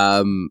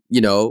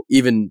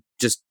 Even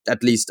just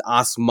at least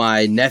ask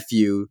my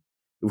nephew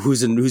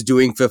who's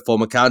doing fifth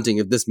form accounting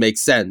if this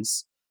makes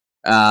sense.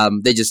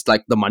 They just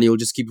like the money will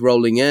just keep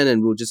rolling in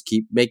and we'll just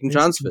keep making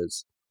Basically.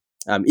 transfers.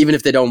 Even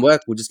if they don't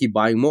work, we'll just keep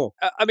buying more.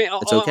 I mean,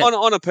 It's okay.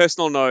 on a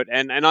personal note,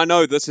 and I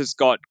know this has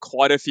got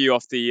quite a few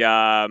of the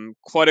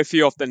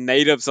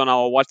natives on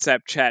our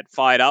WhatsApp chat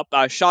fired up.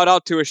 Shout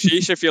out to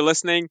Ashish if you're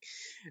listening.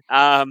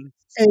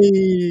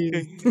 Hey,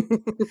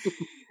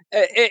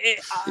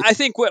 I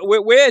think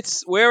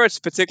where it's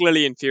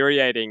particularly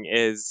infuriating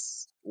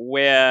is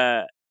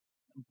where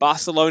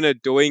Barcelona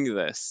doing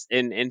this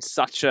in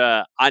such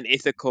a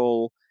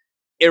unethical,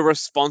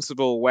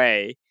 irresponsible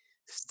way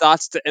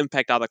starts to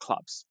impact other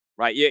clubs,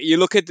 right? You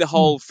look at the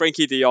whole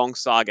Frankie de Jong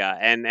saga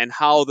and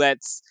how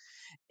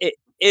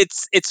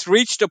it's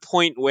reached a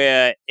point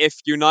where if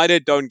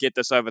United don't get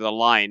this over the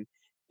line,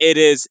 it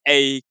is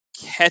a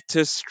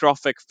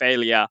catastrophic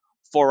failure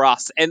for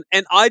us. And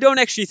I don't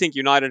actually think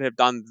United have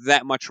done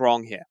that much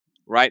wrong here,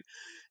 right?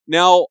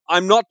 Now,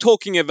 I'm not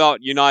talking about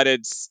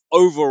United's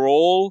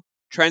overall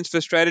transfer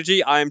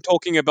strategy. I'm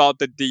talking about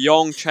the De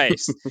Jong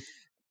chase.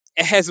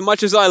 As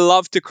much as I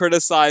love to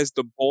criticize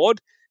the board,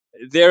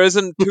 there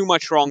isn't too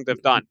much wrong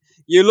they've done.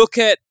 You look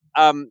at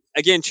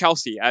again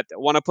Chelsea. I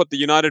want to put the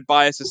United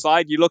bias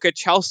aside. You look at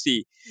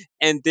Chelsea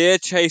and their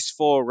chase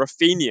for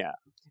Rafinha,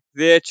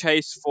 their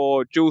chase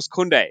for Jules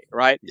Koundé,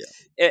 right?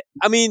 Yeah.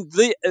 I mean,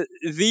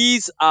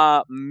 these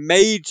are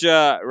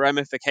major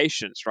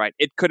ramifications, right?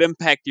 It could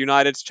impact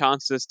United's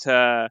chances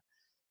to.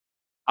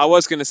 I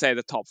was going to say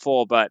the top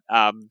 4, but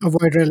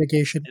avoid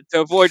relegation. to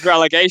avoid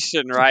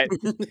relegation, right?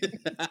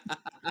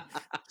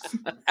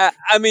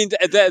 I mean,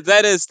 Oh, that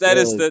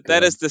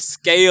God. is the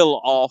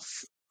scale of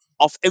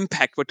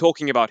impact we're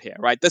talking about here,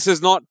 right? This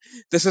is not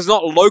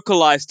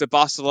localized to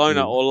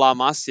Barcelona or La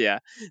Masia.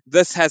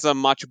 This has a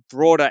much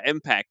broader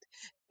impact,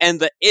 and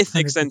the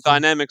ethics and 100%.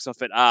 dynamics of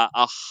it are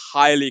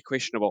highly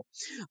questionable.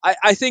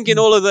 I think in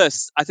all of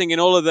this,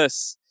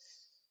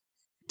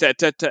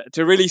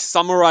 to really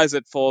summarize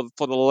it for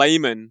the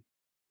layman,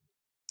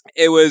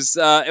 it was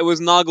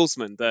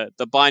Nagelsmann,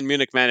 the Bayern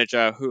Munich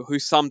manager, who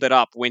summed it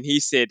up when he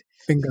said,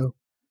 Bingo.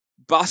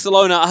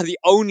 Barcelona are the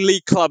only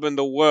club in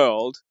the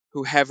world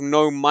who have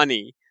no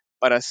money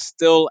but are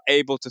still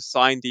able to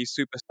sign these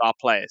superstar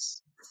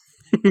players.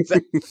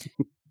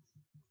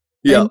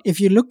 Yeah. And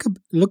if you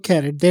look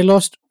at it, they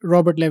lost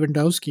Robert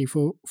Lewandowski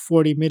for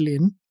 40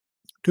 million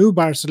to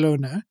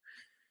Barcelona.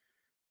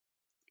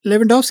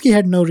 Lewandowski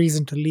had no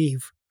reason to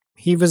leave.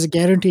 He was a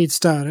guaranteed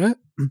starter.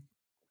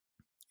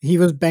 He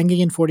was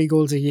banging in 40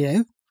 goals a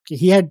year.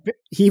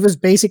 He was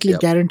basically Yep.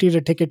 guaranteed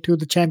a ticket to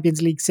the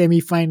Champions League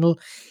semi-final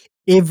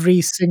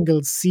every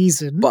single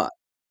season. But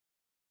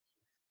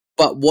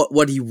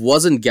what he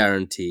wasn't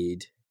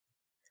guaranteed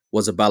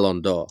was a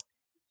Ballon d'Or.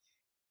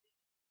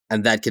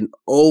 And that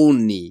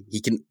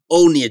he can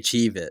only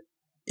achieve it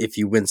if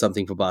you win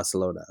something for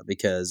Barcelona,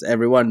 because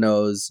everyone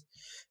knows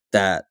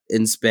that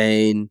in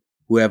Spain,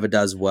 whoever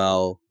does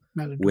well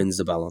Ballon d'Or. wins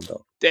the Ballon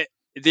d'Or.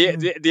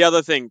 The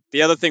other thing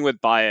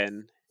with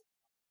Bayern,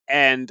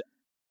 and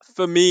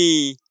for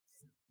me,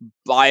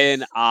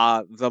 Bayern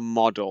are the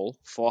model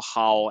for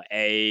how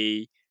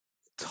a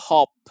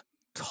top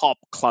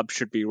club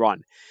should be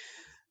run.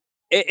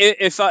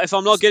 If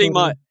I'm not getting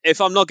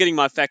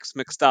my facts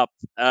mixed up,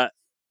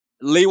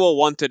 Lewa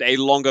wanted a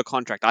longer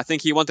contract. I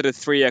think he wanted a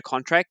 3-year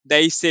contract.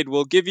 They said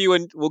we'll give you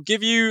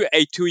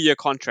a 2-year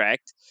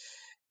contract.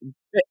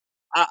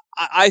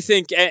 I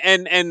think,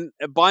 and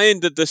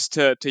Bayern did this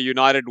to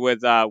United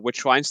with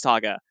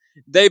Schweinsteiger.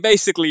 They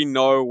basically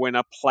know when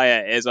a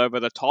player is over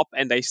the top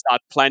and they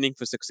start planning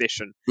for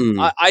succession.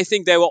 I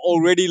think they were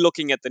already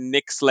looking at the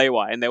next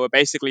Lewa, and they were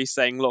basically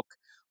saying, look,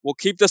 we'll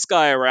keep this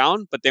guy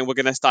around, but then we're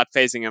going to start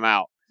phasing him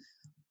out.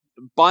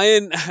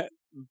 Bayern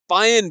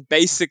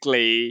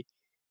basically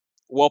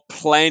were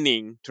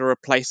planning to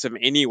replace him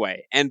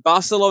anyway. And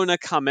Barcelona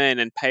come in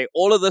and pay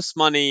all of this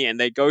money, and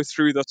they go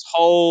through this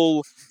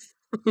whole,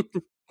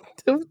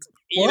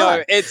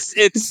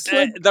 it's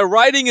like, the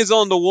writing is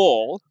on the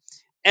wall.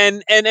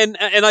 And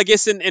I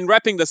guess in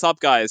wrapping this up,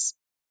 guys,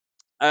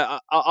 we'll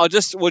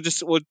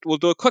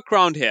do a quick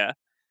round here.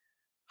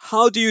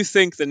 How do you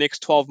think the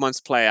next 12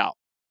 months play out?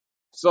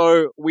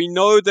 So we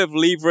know they've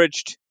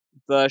leveraged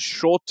the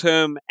short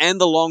term and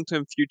the long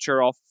term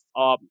future of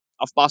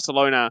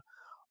Barcelona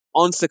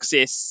on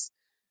success.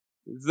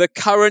 The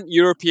current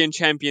European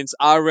champions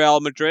are Real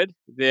Madrid.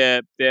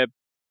 They're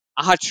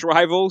arch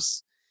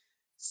rivals.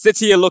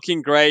 City are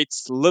looking great.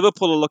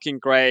 Liverpool are looking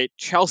great.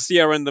 Chelsea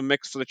are in the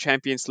mix for the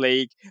Champions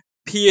League.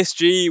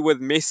 PSG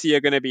with Messi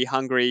are going to be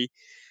hungry.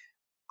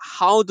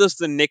 How does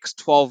the next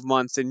 12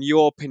 months, in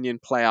your opinion,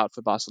 play out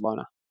for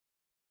Barcelona?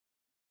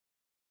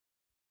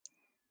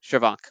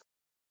 Shivank.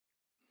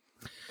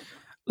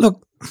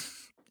 Look,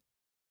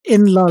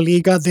 in La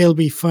Liga, they'll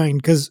be fine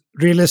because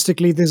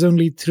realistically, there's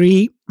only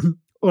 3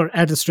 or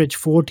at a stretch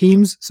 4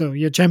 teams. So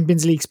your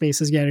Champions League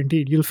space is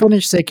guaranteed. You'll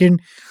finish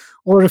second,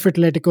 or if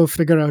Atletico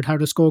figure out how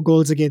to score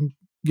goals again,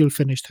 you'll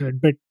finish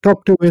third. But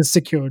top 2 is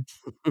secured.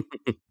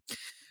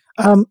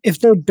 If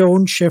they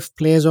don't shift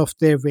players off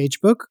their wage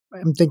book,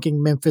 I'm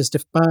thinking Memphis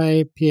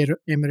Depay,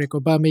 Pierre-Emerick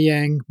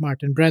Aubameyang,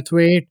 Martin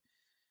Braithwaite.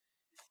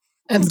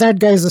 And that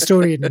guy's a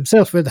story in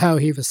himself with how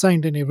he was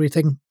signed and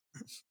everything.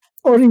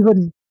 Or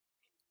even...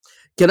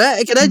 Can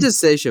I just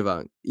say,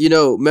 Shivang,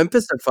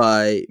 Memphis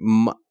Depay,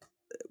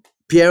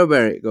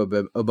 Pierre-Emerick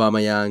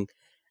Aubameyang,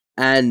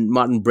 and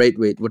Martin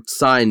Braithwaite were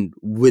signed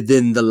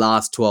within the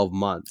last 12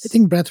 months. I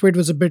think Braithwaite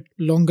was a bit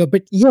longer,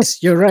 but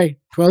yes, you're right.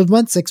 12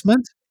 months, 6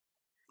 months?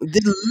 They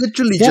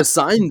literally just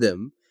signed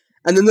them.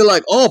 And then they're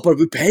like, oh, but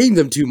we're paying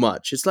them too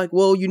much. It's like,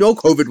 well,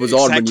 COVID was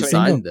on when you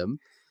signed them.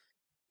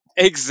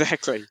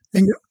 Exactly.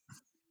 Bingo.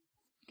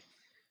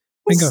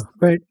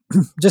 But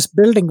just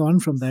building on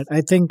from that,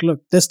 I think, look,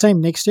 this time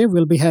next year,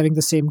 we'll be having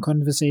the same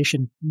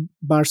conversation.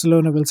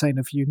 Barcelona will sign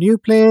a few new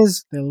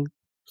players. They'll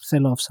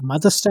sell off some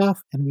other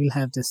stuff, and we'll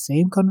have the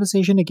same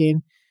conversation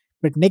again.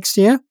 But next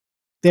year,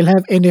 they'll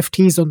have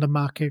NFTs on the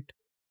market.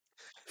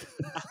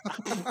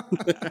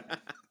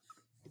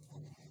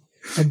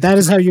 And that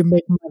is how you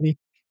make money.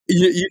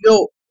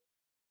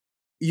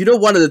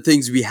 One of the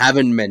things we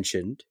haven't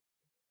mentioned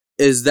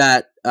is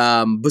that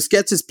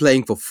Busquets is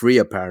playing for free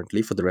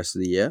apparently for the rest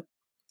of the year.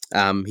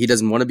 He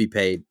doesn't want to be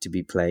paid to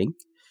be playing,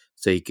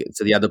 so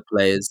the other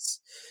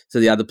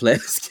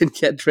players can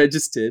get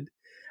registered.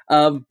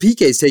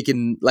 PK's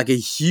taken like a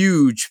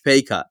huge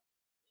pay cut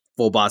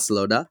for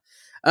Barcelona,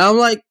 and I'm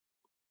like,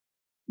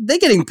 they're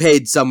getting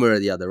paid somewhere or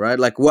the other, right?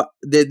 Like, what?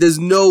 There's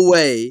no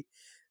way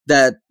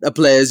that a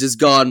player's just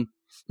gone,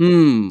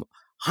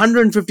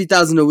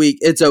 150,000 a week.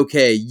 It's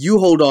okay. You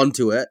hold on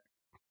to it.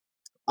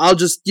 I'll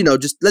let's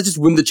just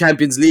win the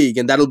Champions League,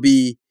 and that'll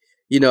be,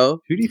 Who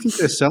do you think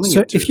they're selling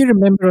it to? If you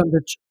remember on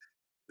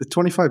the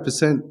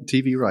 25%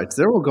 TV rights,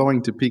 they're all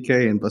going to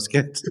PK and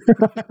Busquets.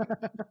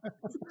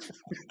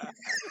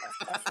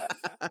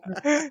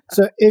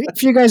 So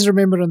if you guys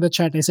remember on the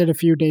chat, I said a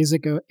few days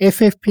ago,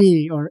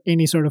 FFP or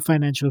any sort of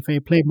financial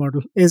fair play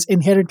model is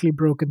inherently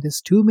broken.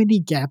 There's too many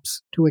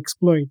gaps to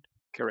exploit.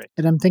 Correct.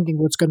 And I'm thinking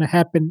what's going to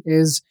happen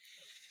is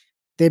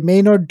they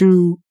may not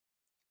do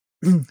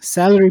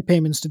salary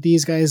payments to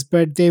these guys,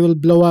 but they will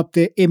blow up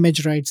their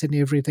image rights and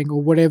everything,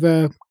 or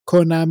whatever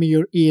Konami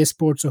or EA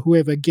Sports or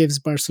whoever gives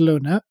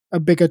Barcelona, a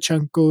bigger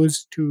chunk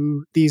goes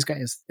to these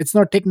guys. It's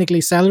not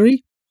technically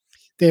salary,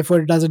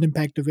 therefore it doesn't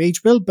impact the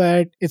wage bill,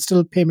 but it's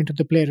still payment to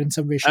the player in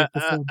some way, shape,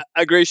 or form.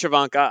 I agree,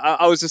 Shivank.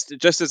 I was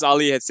just as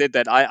Ali had said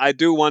that, I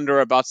do wonder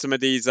about some of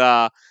these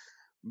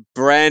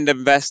brand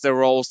investor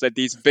roles that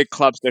these big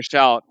clubs dish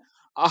out.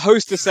 I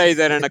host to say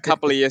that in a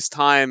couple of years'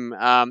 time,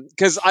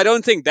 because I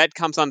don't think that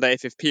comes under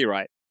FFP,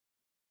 right?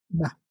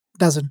 Nah,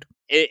 doesn't.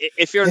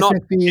 If you're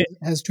FFP not,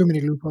 has too many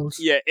loopholes.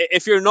 Yeah,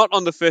 if you're not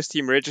on the first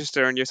team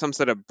register and you're some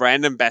sort of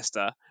brand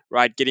ambassador,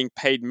 right, getting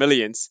paid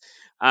millions,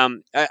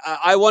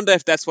 I wonder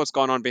if that's what's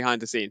gone on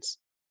behind the scenes.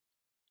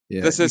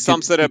 Yeah, this is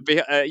some sort of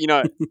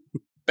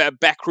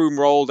backroom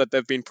role that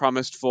they've been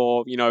promised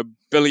for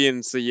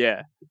billions a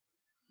year.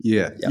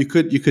 Yeah, you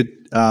could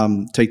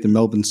take the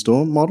Melbourne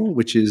Storm model,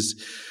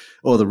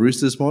 or the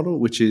Roosters model,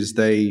 which is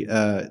they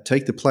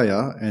take the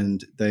player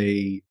and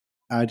they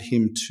add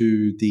him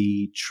to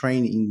the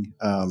training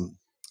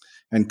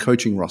and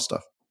coaching roster.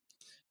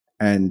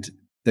 And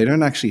they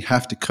don't actually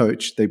have to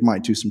coach. They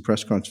might do some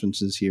press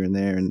conferences here and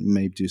there and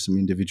maybe do some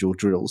individual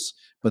drills,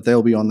 but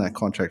they'll be on that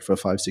contract for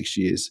 5-6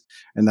 years.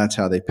 And that's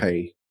how they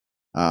pay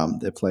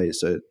their players.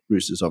 So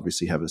Roosters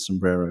obviously have a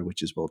sombrero,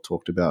 which is well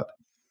talked about.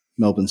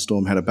 Melbourne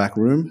Storm had a back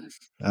room.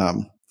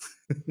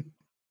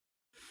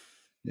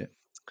 Yeah.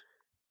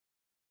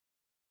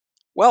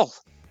 Well,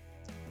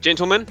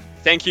 gentlemen,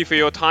 thank you for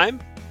your time.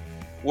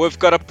 We've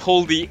got to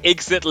pull the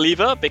exit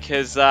lever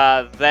because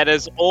that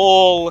is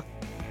all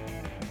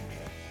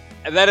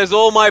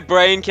my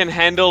brain can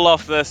handle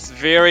of this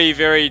very,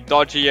 very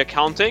dodgy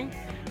accounting.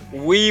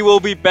 We will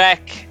be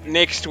back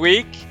next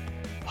week.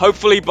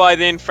 Hopefully by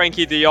then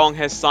Frankie de Jong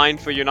has signed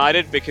for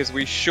United because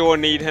we sure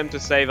need him to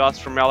save us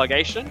from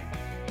relegation.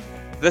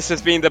 This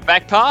has been the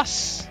Back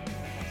Pass.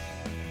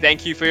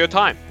 Thank you for your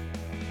time.